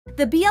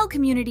The BL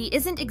community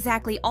isn't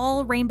exactly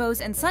all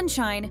rainbows and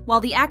sunshine. While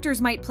the actors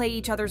might play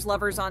each other's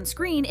lovers on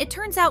screen, it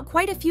turns out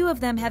quite a few of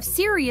them have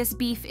serious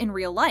beef in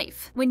real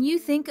life. When you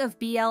think of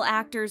BL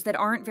actors that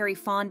aren't very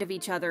fond of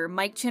each other,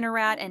 Mike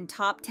Chinnerat and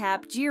Top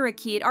Tap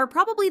Jirakit are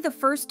probably the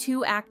first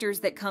two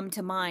actors that come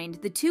to mind.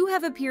 The two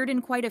have appeared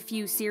in quite a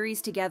few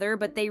series together,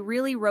 but they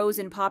really rose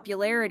in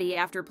popularity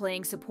after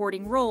playing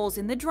supporting roles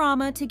in the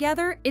drama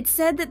together. It's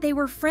said that they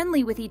were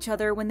friendly with each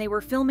other when they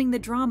were filming the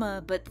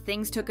drama, but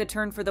things took a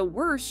turn for the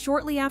worse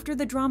shortly after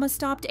the drama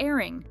stopped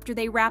airing. After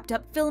they wrapped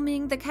up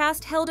filming, the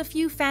cast held a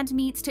few fan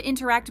meets to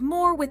interact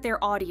more with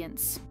their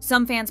audience.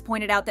 Some fans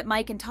pointed out that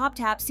Mike and Top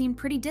Tap seemed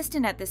pretty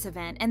distant at this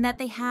event, and that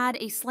they had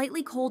a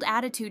slightly cold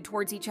attitude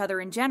towards each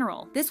other in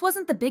general. This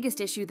wasn't the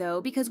biggest issue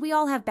though, because we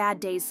all have bad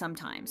days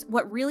sometimes.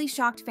 What really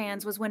shocked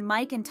fans was when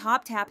Mike and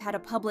Top Tap had a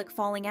public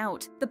falling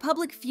out. The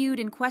public feud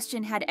in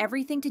question had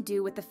everything to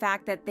do with the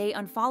fact that they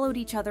unfollowed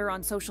each other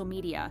on social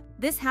media.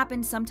 This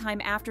happened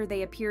sometime after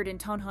they appeared in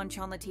Tonhon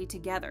Chonlati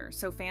together,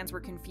 so fans were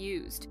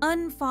confused.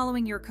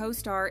 Unfollowing your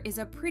co-star is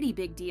a pretty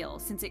big deal,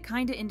 since it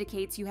kinda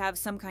indicates you have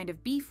some kind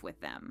of beef with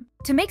them.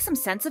 To make some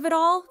sense of it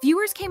all,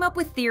 viewers came up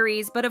with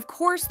theories, but of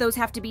course those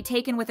have to be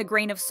taken with a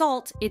grain of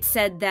salt. It's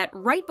said that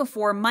right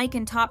before Mike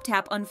and Top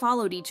Tap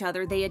unfollowed each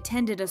other, they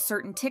attended a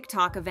certain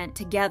TikTok event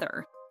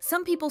together.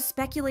 Some people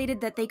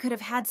speculated that they could have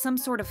had some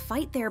sort of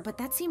fight there, but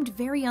that seemed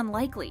very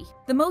unlikely.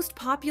 The most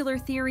popular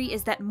theory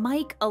is that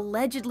Mike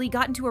allegedly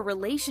got into a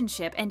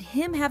relationship, and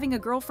him having a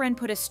girlfriend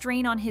put a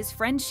strain on his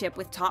friendship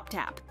with Top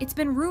Tap. It's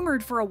been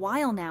rumored for a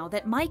while now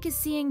that Mike is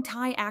seeing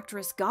Thai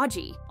actress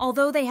Gaji.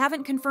 Although they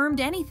haven't confirmed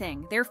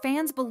anything, their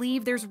fans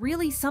believe there's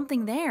really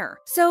something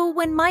there. So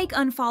when Mike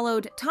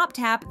unfollowed Top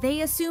Tap,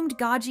 they assumed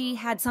Gaji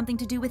had something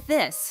to do with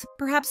this.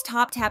 Perhaps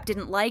Top Tap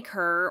didn't like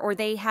her, or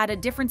they had a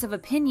difference of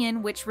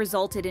opinion which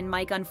resulted in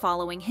Mike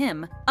unfollowing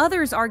him.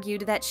 Others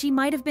argued that she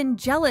might have been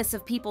jealous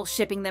of people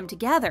shipping them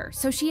together,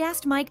 so she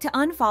asked Mike to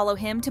unfollow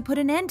him to put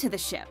an end to the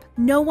ship.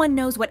 No one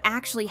knows what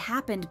actually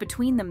happened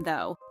between them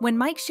though. When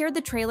Mike shared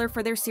the trailer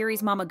for their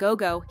series Mama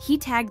Gogo, he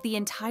tagged the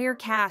entire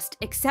cast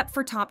except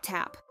for Top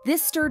Tap.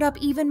 This stirred up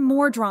even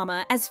more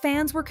drama, as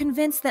fans were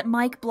convinced that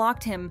Mike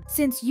blocked him,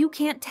 since you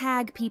can't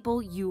tag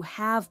people you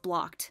have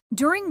blocked.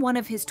 During one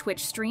of his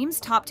Twitch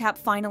streams, Top Tap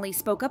finally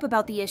spoke up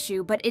about the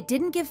issue, but it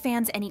didn't give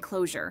fans any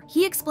closure.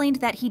 He explained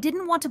that he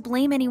didn't want to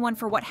blame anyone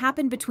for what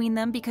happened between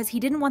them because he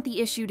didn't want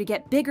the issue to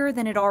get bigger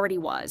than it already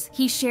was.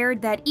 He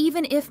shared that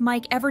even if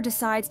Mike ever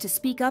decides to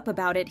speak up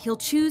about it, he'll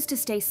choose to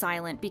stay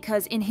silent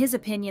because, in his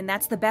opinion,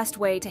 that's the best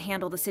way to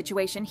handle the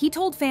situation. He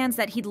told fans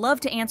that he'd love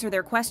to answer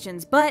their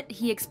questions, but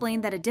he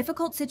explained that a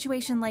difficult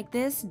situation like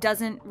this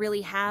doesn't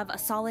really have a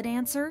solid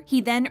answer.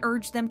 He then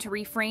urged them to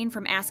refrain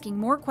from asking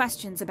more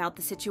questions about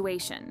the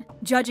situation.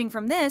 Judging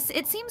from this,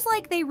 it seems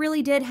like they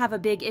really did have a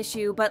big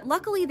issue, but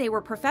luckily they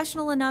were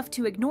professional enough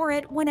to ignore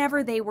it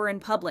whenever they were in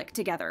public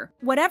together.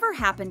 Whatever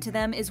happened to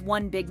them is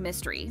one big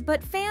mystery,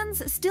 but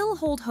fans still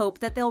hold hope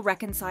that they'll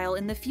reconcile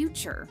in the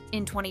future.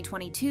 In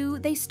 2022,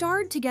 they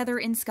starred together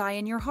in Sky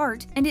in Your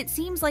Heart, and it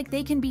seems like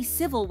they can be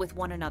civil with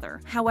one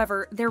another.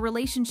 However, their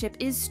relationship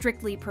is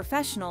strictly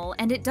professional,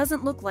 and it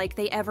doesn't look like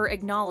they ever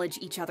acknowledge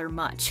each other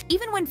much.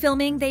 Even when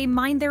filming, they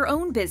mind their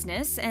own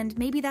business, and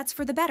maybe that's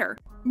for the better.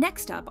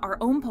 Next up are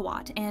Om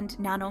Pawat and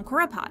Nanon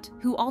Kurapat,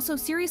 who also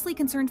seriously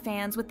concerned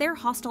fans with their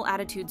hostile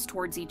attitudes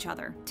towards each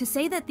other. To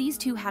say that these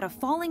two had a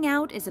falling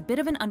out is a bit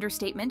of an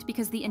understatement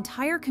because the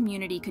entire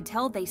community could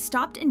tell they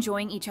stopped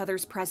enjoying each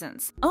other's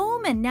presence.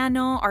 Om and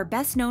Nanon are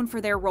best known for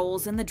their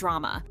roles in the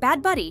drama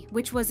Bad Buddy,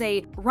 which was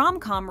a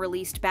rom-com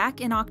released back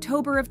in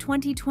October of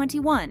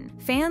 2021.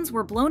 Fans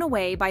were blown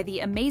away by the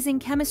amazing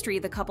chemistry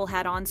the couple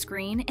had on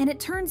screen, and it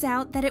turns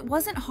out that it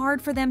wasn't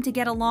hard for them to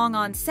get along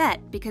on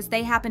set because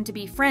they happened to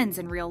be friends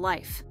in real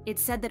life.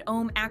 It's said that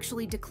Om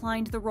actually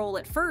declined the role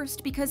at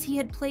first because he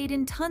had played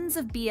in tons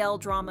of BL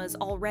dramas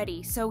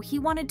already, so he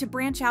wanted to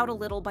branch out a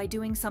little by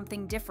doing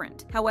something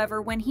different.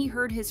 However, when he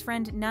heard his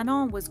friend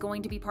Nanon was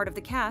going to be part of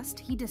the cast,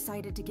 he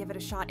decided to give it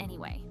a shot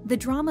anyway. The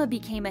drama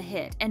became a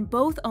hit, and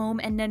both Om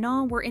and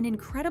Nanon were in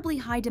incredibly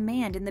high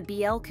demand in the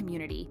BL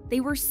community.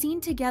 They were seen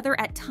together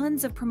at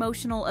tons of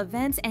promotional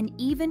events and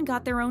even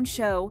got their own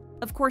show.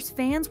 Of course,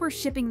 fans were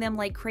shipping them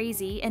like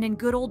crazy, and in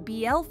good old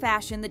BL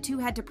fashion, the two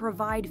had to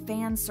provide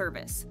fan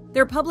service.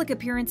 Their public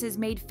appearances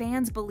made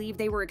fans believe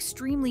they were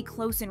extremely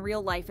close in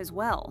real life as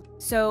well.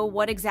 So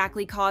what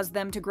exactly caused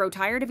them to grow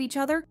tired of each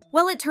other?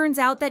 Well, it turns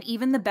out that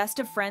even the best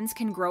of friends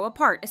can grow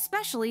apart,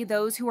 especially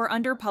those who are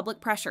under public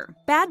pressure.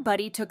 Bad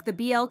Buddy took the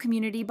BL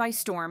community by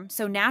storm,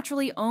 so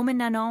naturally Om and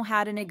Nanon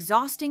had an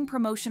exhausting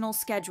promotional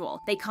schedule.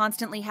 They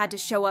constantly had to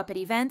show up at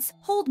events,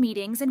 hold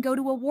meetings, and go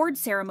to award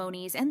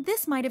ceremonies, and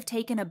this might have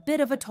taken a bit bit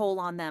of a toll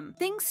on them.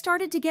 Things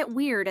started to get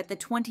weird at the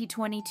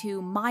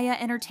 2022 Maya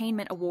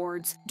Entertainment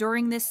Awards.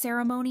 During this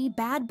ceremony,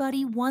 Bad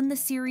Buddy won the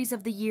Series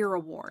of the Year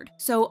award,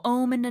 so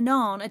Ohm and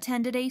Nanon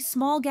attended a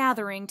small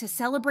gathering to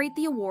celebrate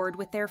the award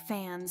with their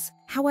fans.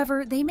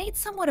 However, they made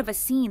somewhat of a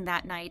scene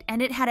that night,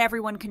 and it had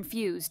everyone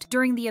confused.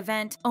 During the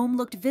event, Ohm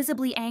looked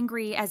visibly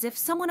angry, as if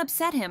someone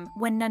upset him.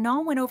 When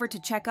Nanon went over to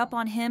check up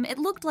on him, it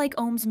looked like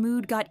Ohm's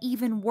mood got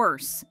even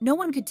worse. No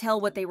one could tell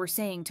what they were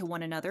saying to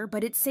one another,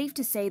 but it's safe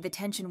to say the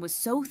tension was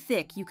so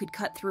thick you could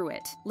cut through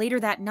it. Later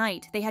that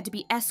night, they had to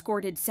be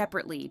escorted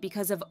separately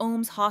because of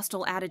Ohm's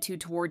hostile attitude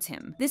towards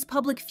him. This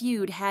public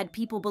feud had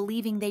people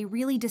believing they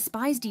really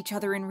despised each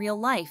other in real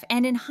life,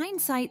 and in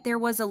hindsight, there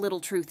was a little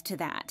truth to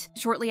that.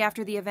 Shortly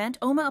after the event,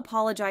 Ohma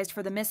apologized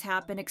for the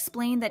mishap and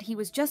explained that he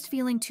was just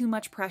feeling too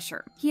much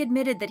pressure. He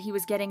admitted that he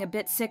was getting a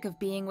bit sick of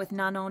being with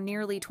Nanon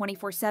nearly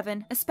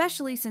 24/7,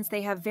 especially since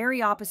they have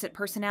very opposite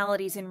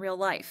personalities in real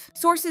life.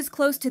 Sources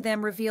close to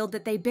them revealed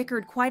that they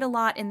bickered quite a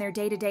lot in their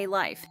day-to-day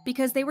life,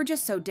 because they were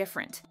just so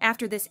different.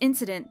 After this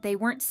incident, they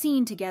weren't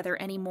seen together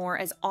anymore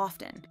as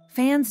often.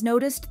 Fans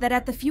noticed that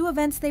at the few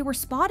events they were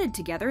spotted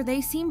together,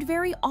 they seemed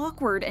very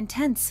awkward and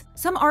tense.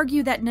 Some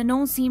argue that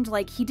Nanon seemed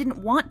like he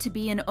didn't want to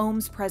be in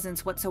Ohm's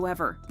presence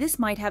whatsoever. This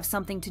might have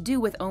something to do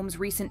with Ohm's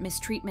recent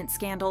mistreatment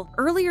scandal.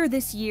 Earlier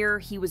this year,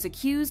 he was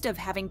accused of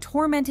having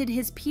tormented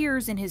his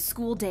peers in his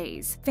school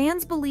days.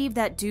 Fans believe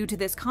that due to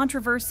this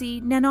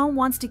controversy, Nanon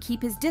wants to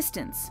keep his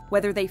distance.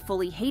 Whether they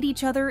fully hate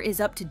each other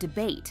is up to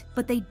debate,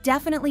 but they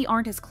definitely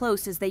aren't as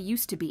close as they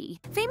used to be.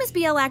 Famous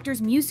BL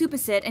actors Mew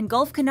Supasit and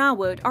Gulf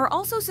Kanawut are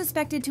also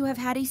suspected to have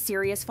had a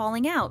serious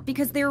falling out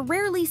because they're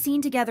rarely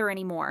seen together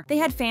anymore. They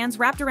had fans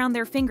wrapped around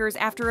their fingers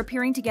after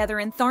appearing together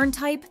in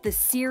Tharntype, the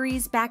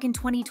series, back in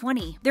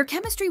 2020. Their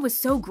chemistry was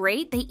so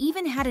great, they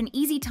even had an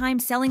easy time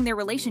selling their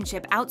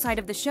relationship outside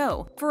of the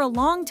show. For a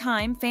long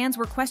time, fans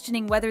were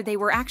questioning whether they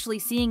were actually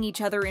seeing each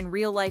other in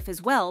real life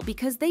as well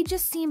because they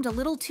just seemed a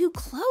little too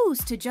close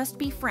to just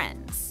be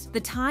friends.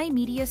 The Thai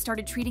media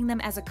started treating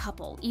them as a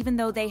couple, even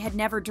though they had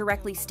never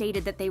directly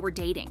stated that they were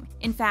dating.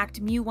 In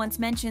fact, Mew once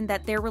mentioned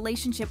that their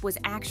relationship was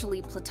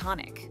actually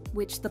platonic,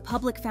 which the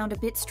public found a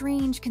bit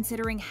strange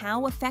considering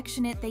how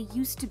affectionate they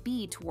used to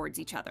be towards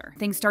each other.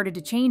 Things started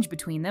to change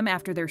between them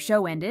after their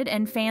show ended,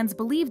 and fans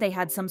believe they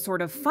had some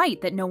sort of fight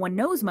that no one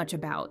knows much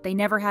about. They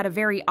never had a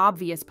very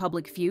obvious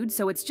public feud,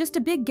 so it's just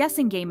a big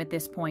guessing game at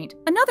this point.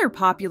 Another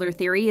popular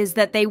theory is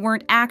that they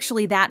weren't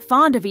actually that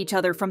fond of each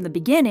other from the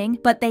beginning,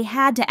 but they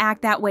had to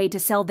act that way to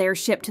sell their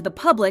ship to the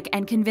public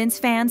and convince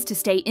fans to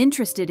stay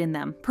interested in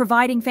them.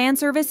 Providing fan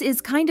service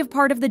is kind of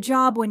part of the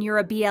job when you're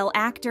a BL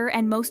actor,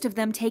 and most of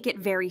them take it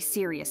very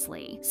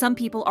seriously. Some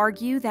people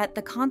argue that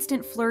the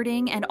constant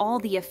flirting and all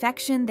the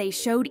affection they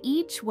showed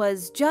each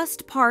was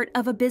just part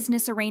of a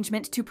business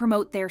arrangement to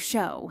promote their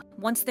show.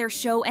 Once their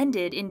show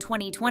ended in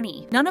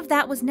 2020, none of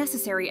that was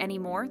necessary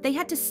anymore. They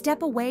had to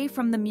step away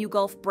from the Mew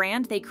Gulf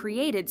brand they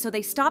created, so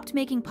they stopped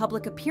making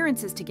public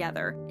appearances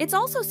together. It's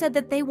also said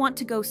that they want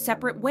to go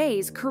separate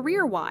ways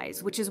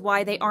career-wise, which is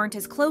why they aren't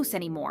as close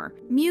anymore.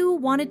 Mew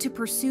wanted to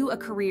pursue a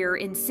career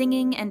in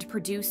singing and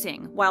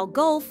producing, while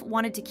Gulf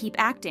wanted to keep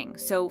acting,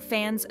 so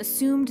fans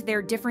assumed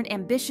their different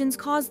ambitions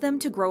caused them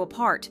to grow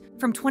apart.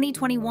 From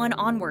 2021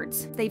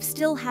 onwards, they've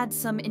still had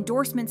some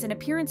endorsements and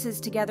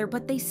appearances together,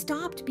 but they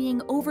stopped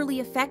being overly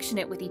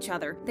affectionate with each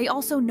other. They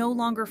also no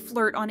longer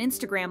flirt on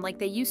Instagram like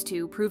they used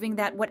to, proving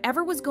that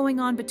whatever was going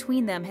on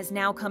between them has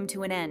now come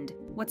to an end.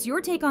 What's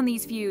your take on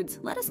these feuds?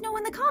 Let us know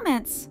in the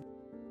comments!